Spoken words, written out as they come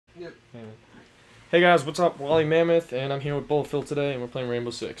Yep. Hey guys, what's up? WALLEMAMOTH, and I'm here with Phil today, and we're playing Rainbow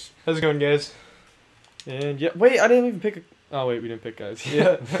Six. How's it going, guys? And yeah, wait, I didn't even pick a... Oh wait, we didn't pick guys.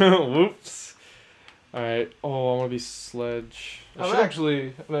 Yeah. Whoops. Alright, oh, I want to be Sledge. I'm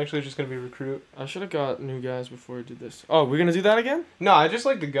actually just gonna be recruit. I should have got new guys before I did this. Oh, we're gonna do that again? No, I just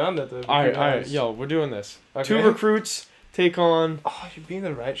like the gun that the Alright, yo, we're doing this. Okay. 2 recruits take on... Oh, you're being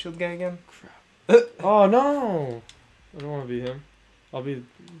the right shield guy again? Crap. Oh no! I don't want to be him. I'll be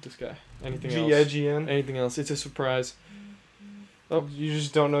this guy. Anything else? GIGN? Anything else. It's a surprise. Oh, you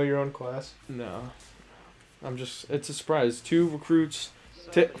just don't know your own class? No. I'm just... It's a surprise. 2 recruits.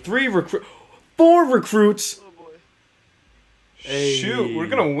 3 recruits. 4 recruits! Hey. Shoot, we're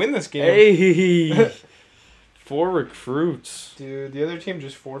gonna win this game. Hey! 4 recruits. Dude, the other team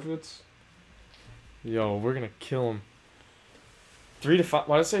just forfeits. Yo, we're gonna kill them. 3 to 5.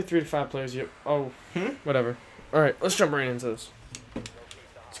 Why did I say 3 to 5 players? Yep. Oh, whatever. Alright, let's jump right into this.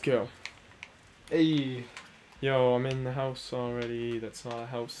 Let's go. Hey. Yo, I'm in the house already. That's not a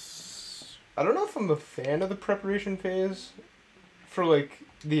house. I don't know if I'm a fan of the preparation phase for, like,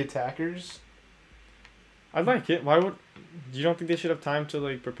 the attackers. I like it. Why would... You don't think they should have time to,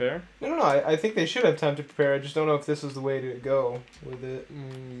 like, prepare? No, I think they should have time to prepare. I just don't know if this is the way to go with it.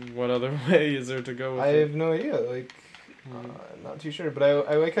 What other way is there to go with I it? have no idea. Like, I'm not too sure. But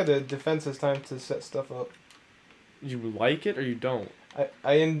I like how the defense has time to set stuff up. You like it or you don't?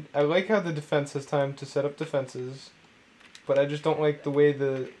 I like how the defense has time to set up defenses, but I just don't like the way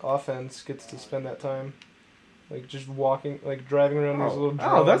the offense gets to spend that time. Like, just walking, like, driving around these little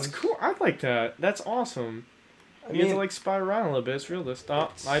drones. Oh, that's cool. I like that. That's awesome. You get to, like, spy around a little bit. It's realistic. Oh,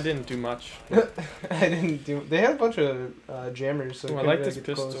 I didn't do much. I didn't do... They had a bunch of jammers, so... Ooh, I like this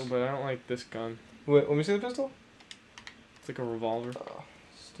pistol, but I don't like this gun. Wait, let me see the pistol? It's like a revolver. Oh,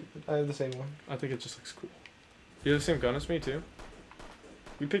 stupid. I have the same one. I think it just looks cool. You have the same gun as me, too?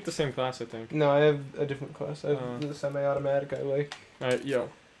 We picked the same class, I think. No, I have a different class. I have the semi-automatic I like. Alright, yo.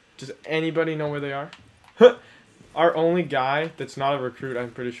 Does anybody know where they are? Our only guy that's not a recruit,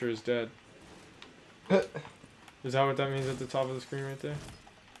 I'm pretty sure, is dead. Is that what that means at the top of the screen right there?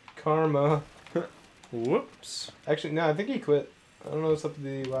 Karma. Whoops. Actually, no, I think he quit. I don't know what's up with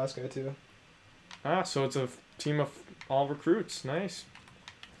the last guy, too. Ah, so it's a team of all recruits. Nice.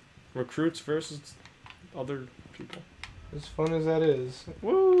 Recruits versus other people. As fun as that is.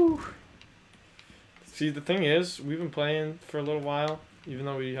 Woo! See, the thing is, we've been playing for a little while, even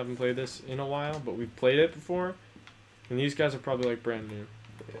though we haven't played this in a while, but we've played it before, and these guys are probably, like, brand new.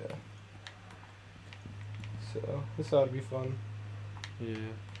 Yeah. So, this ought to be fun. Yeah.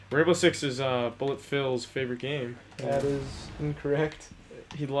 Rainbow Six is Bullet Phil's favorite game. That is incorrect.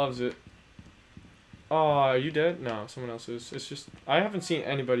 He loves it. Oh, are you dead? No, someone else is. It's just, I haven't seen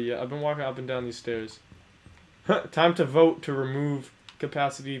anybody yet. I've been walking up and down these stairs. Time to vote to remove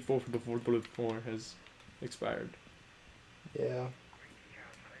capacity 4 for the 4 has expired. Yeah.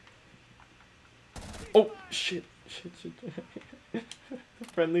 Oh, shit. Shit.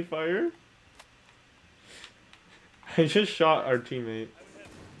 Friendly fire? I just shot our teammate.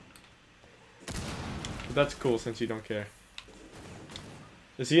 But that's cool since you don't care.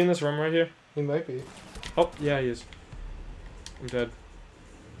 Is he in this room right here? He might be. Oh, yeah, he is. I'm dead.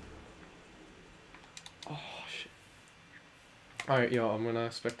 Oh, shit. Alright, yo, I'm gonna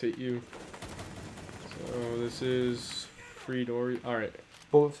spectate you. So, this is free door. Alright.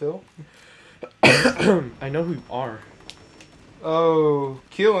 Bullet Phil? I know who you are. Oh,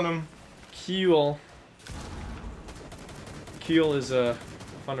 killing him. Keel. Keel is a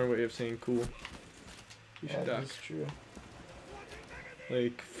funner way of saying cool. You should duck. That's true.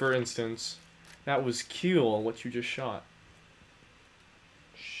 Like, for instance, that was Keel, what you just shot.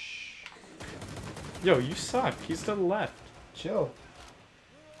 Shh. Yo, you suck. He's to the left. Chill.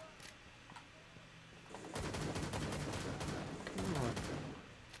 Come on.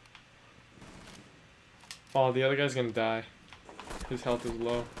 Oh, the other guy's gonna die. His health is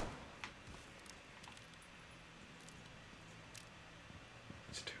low.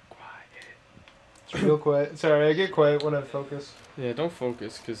 It's too quiet. It's real quiet. Sorry, I get quiet when I focus. Yeah, don't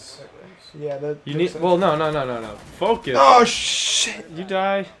focus, cause yeah, that. you need. Well, no. Focus. Oh shit! You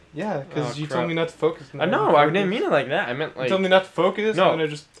die. Yeah, because you crap. told me not to focus. I know. I didn't mean it like that. I meant like. You told me not to focus. No. And I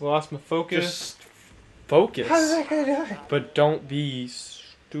just lost my focus. Just focus. How did that guy die? But don't be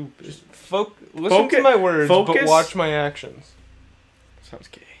stupid. Just listen to my words, focus. but watch my actions. Sounds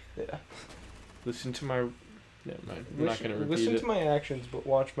gay. Yeah. Listen to my. Never mind. I'm not gonna repeat Listen it. to my actions, but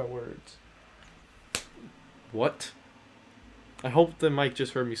watch my words. What? I hope the mic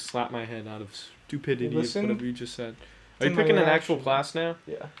just heard me slap my head out of stupidity of whatever you just said. Are you picking an actual class now?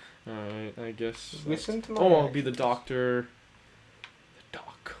 Yeah. Alright, I guess. Listen to my I'll be the doctor. The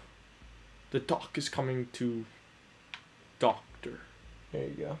doc. The doc is coming to doctor. There you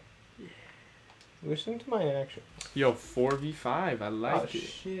go. Yeah. Listen to my actions. Yo, 4v5. I like it.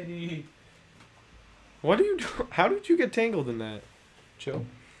 Shitty. What do you do? How did you get tangled in that? Chill.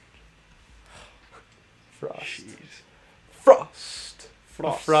 Frost. Jeez. Frost.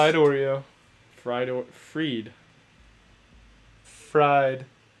 Frost. A fried Oreo. Freed. Fried.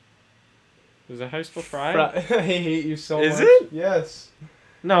 Is that how you spell fried? I hate you so much. Is it? Yes.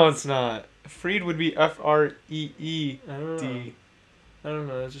 No, it's not. Freed would be F-R-E-E-D. I don't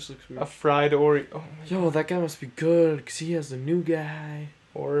know. That just looks weird. A fried Oreo. Oh Yo, that guy must be good because he has a new guy.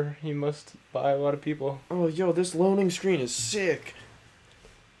 Or he must buy a lot of people. Oh, yo, this loading screen is sick.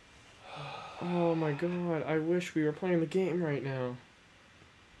 Oh my god, I wish we were playing the game right now.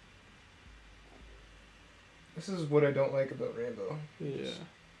 This is what I don't like about Rainbow. Yeah.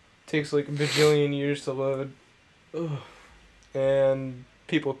 Takes like a bajillion years to load. Ugh. And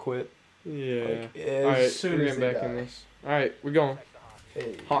people quit. Yeah. Like, as Alright, soon we're as getting they back die. in this. Alright, we're going.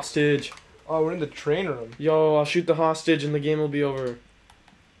 Hey. Hostage. Oh, we're in the train room. Yo, I'll shoot the hostage and the game will be over.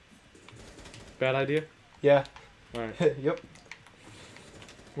 Bad idea? Yeah. Alright. Yep.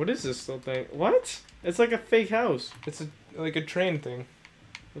 What is this little thing? What? It's like a fake house. It's like a train thing.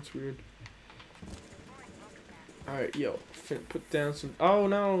 That's weird. Alright, yo. Put down some... Oh,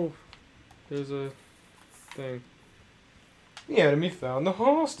 no. There's a thing. The enemy found the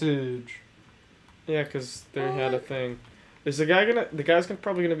hostage. Yeah, because they had a thing. Is the guy gonna... The guy's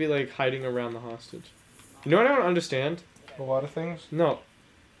probably gonna be, like, hiding around the hostage. You know what I don't understand? A lot of things. No.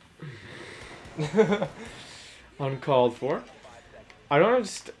 Uncalled for. I don't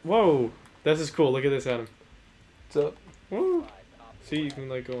understand. Whoa. This is cool. Look at this, Adam. What's up? Woo. See, you can,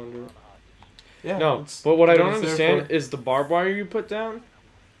 like, go under it. Yeah. No, but what I don't it's there understand for. is the barbed wire you put down.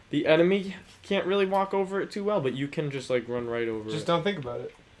 The enemy can't really walk over it too well, but you can just, like, run right over it. Just don't think about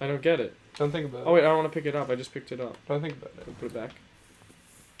it. I don't get it. Don't think about it. Oh, wait, I don't want to pick it up. I just picked it up. Don't think about it. I'll put it back.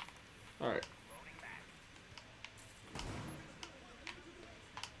 Alright.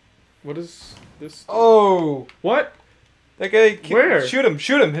 What is this? Oh! What? That guy. Where? Shoot him!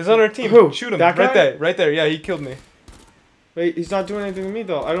 Shoot him! He's on our team. Who? Shoot him! That right guy? there! Right there! Yeah, he killed me. Wait, he's not doing anything to me,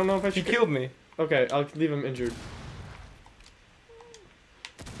 though. I don't know if I He should... killed me. Okay, I'll leave him injured.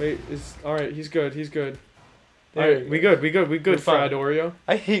 Wait, alright, he's good, he's good. Alright, we good, We're fine. fried Oreo.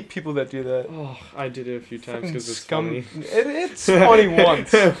 I hate people that do that. Oh, I did it a few times because it's Scum. funny. It's funny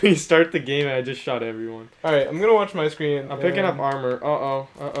once. We start the game and I just shot everyone. Alright, I'm gonna watch my screen. I'm picking up armor. Uh-oh,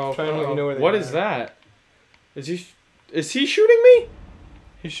 uh-oh, Trying to let you know where they What are. is that? Is he shooting me?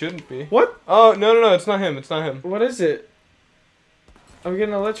 He shouldn't be. What? Oh, no, it's not him. It's not him. What is it? I'm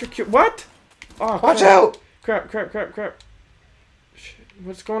getting electrocuted. What? Oh, Watch crap. out! Crap. Shit,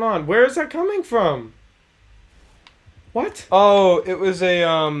 what's going on? Where is that coming from? What? Oh, it was a,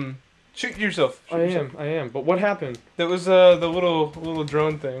 shoot yourself. Shoot I yourself. am. But what happened? That was, the little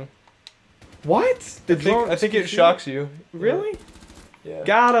drone thing. What? I think it shocks you. Really? Yeah.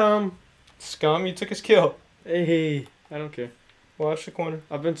 Got him. Scum, you took his kill. Hey, I don't care. Watch the corner.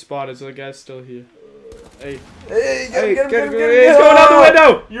 I've been spotted, so the guy's still here. Hey. Hey, Get him. get him. He's going out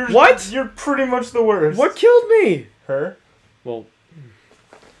the window. What? You're pretty much the worst. What killed me? Her? Well,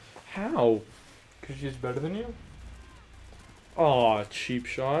 how? Because she's better than you? Aw, cheap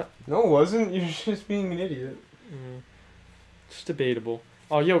shot. No, it wasn't. You're just being an idiot. It's debatable.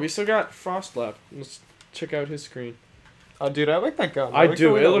 Oh, yo, we still got Frost left. Let's check out his screen. Oh, dude, I like that gun. I like the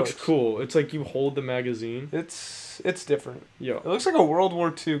do. way It that looks cool. It's like you hold the magazine. It's different. Yo. It looks like a World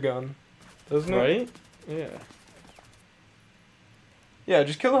War II gun, doesn't it? Right? Yeah. Yeah,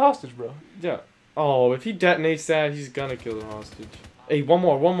 just kill the hostage, bro. Yeah. Oh, if he detonates that, he's gonna kill the hostage. Hey, one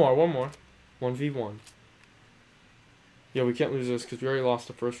more. 1v1. Yeah, we can't lose this because we already lost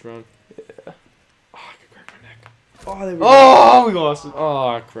the first round. Yeah. Oh, I could crack my neck. Oh, there we go. Oh, we lost it.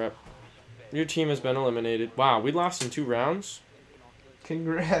 Oh, crap. Your team has been eliminated. Wow, we lost in 2 rounds?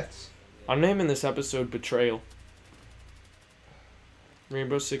 Congrats. I'm naming this episode Betrayal.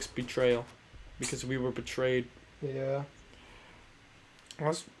 Rainbow Six Betrayal. Because we were betrayed. Yeah.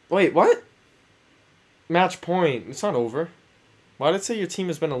 Wait, what? Match point. It's not over. Why did it say your team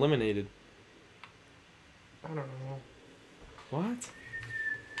has been eliminated? I don't know. What?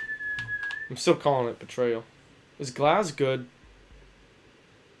 I'm still calling it Betrayal. Is Glass good?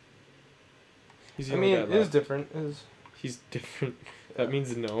 He's the I only mean, guy it left. is different. He's different. That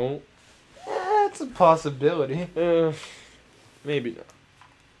means no. It's a possibility. Maybe not.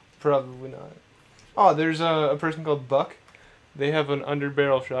 Probably not. Oh, there's a person called Buck. They have an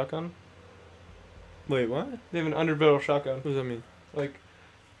underbarrel shotgun. Wait, what? They have an underbarrel shotgun. What does that mean? Like,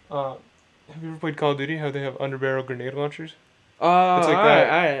 have you ever played Call of Duty? How they have underbarrel grenade launchers? It's like that.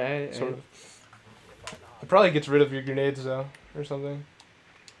 Alright. Sort of. It probably gets rid of your grenades though, or something.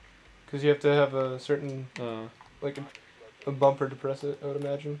 Because you have to have a certain, like a bumper to press it, I would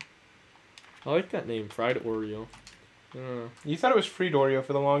imagine. I like that name, Fried Oreo. I don't know. You thought it was Fried Oreo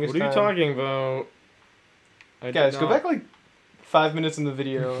for the longest time. What are you talking about? Guys, go back like 5 minutes in the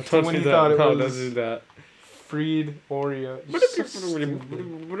video to Don't when do you that. thought it No, was don't do that. Fried Oreo. So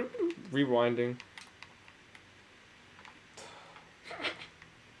stupid. Rewinding.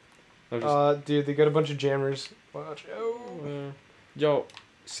 I'm just, Dude, they got a bunch of jammers. Watch out. Yo,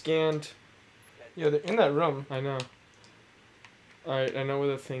 scanned. Yeah, they're in that room. I know. Alright, I know where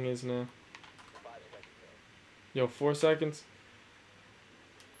the thing is now. Yo, 4 seconds.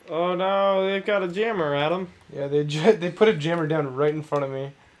 Oh no, they've got a jammer, Adam. Yeah, they put a jammer down right in front of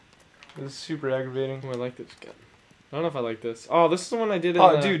me. It was super aggravating. Oh, I like this gun. I don't know if I like this. Oh, this is the one I did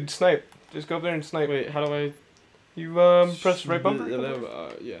in dude, snipe. Just go up there and snipe. Wait, how do I... You, press right bumper?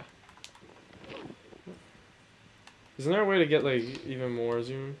 Yeah. Isn't there a way to get, like, even more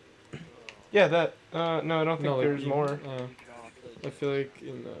zoom? Yeah, that. No, I don't think there's more. I feel like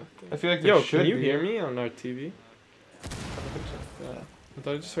in the... I feel like there should can you be. hear me on our TV? I don't think so. Yeah. I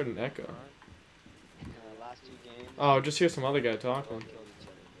thought I just heard an echo. Oh, just hear some other guy talking.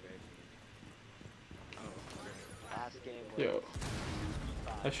 Yo.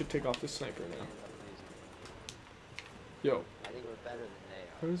 I should take off this sniper now. Yo.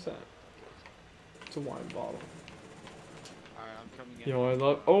 What is that? It's a wine bottle. Yo, I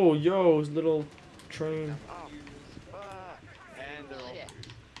love... Oh, yo, his little train.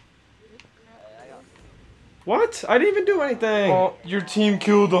 What? I didn't even do anything! Oh, your team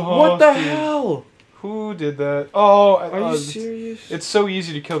killed the hostage. What the hell? Who did that? Oh, Are you serious? It's so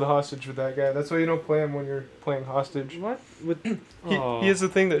easy to kill the hostage with that guy. That's why you don't play him when you're playing hostage. What? With... He has the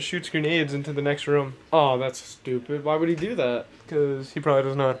thing that shoots grenades into the next room. Oh, that's stupid. Why would he do that? Because he probably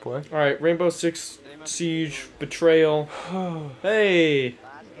doesn't know how to play. Alright, Rainbow Six Siege, Betrayal. Hey!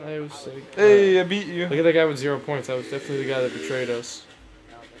 I was sick. Hey, I beat you. Look at that guy with 0 points. That was definitely the guy that betrayed us.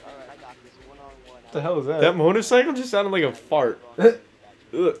 What the hell is that? That motorcycle just sounded like a fart.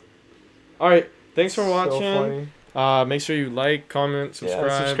 Alright, thanks for watching. So make sure you like, comment, subscribe.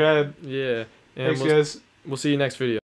 Yeah, subscribe. Yeah. And Thanks, guys. We'll see you next video.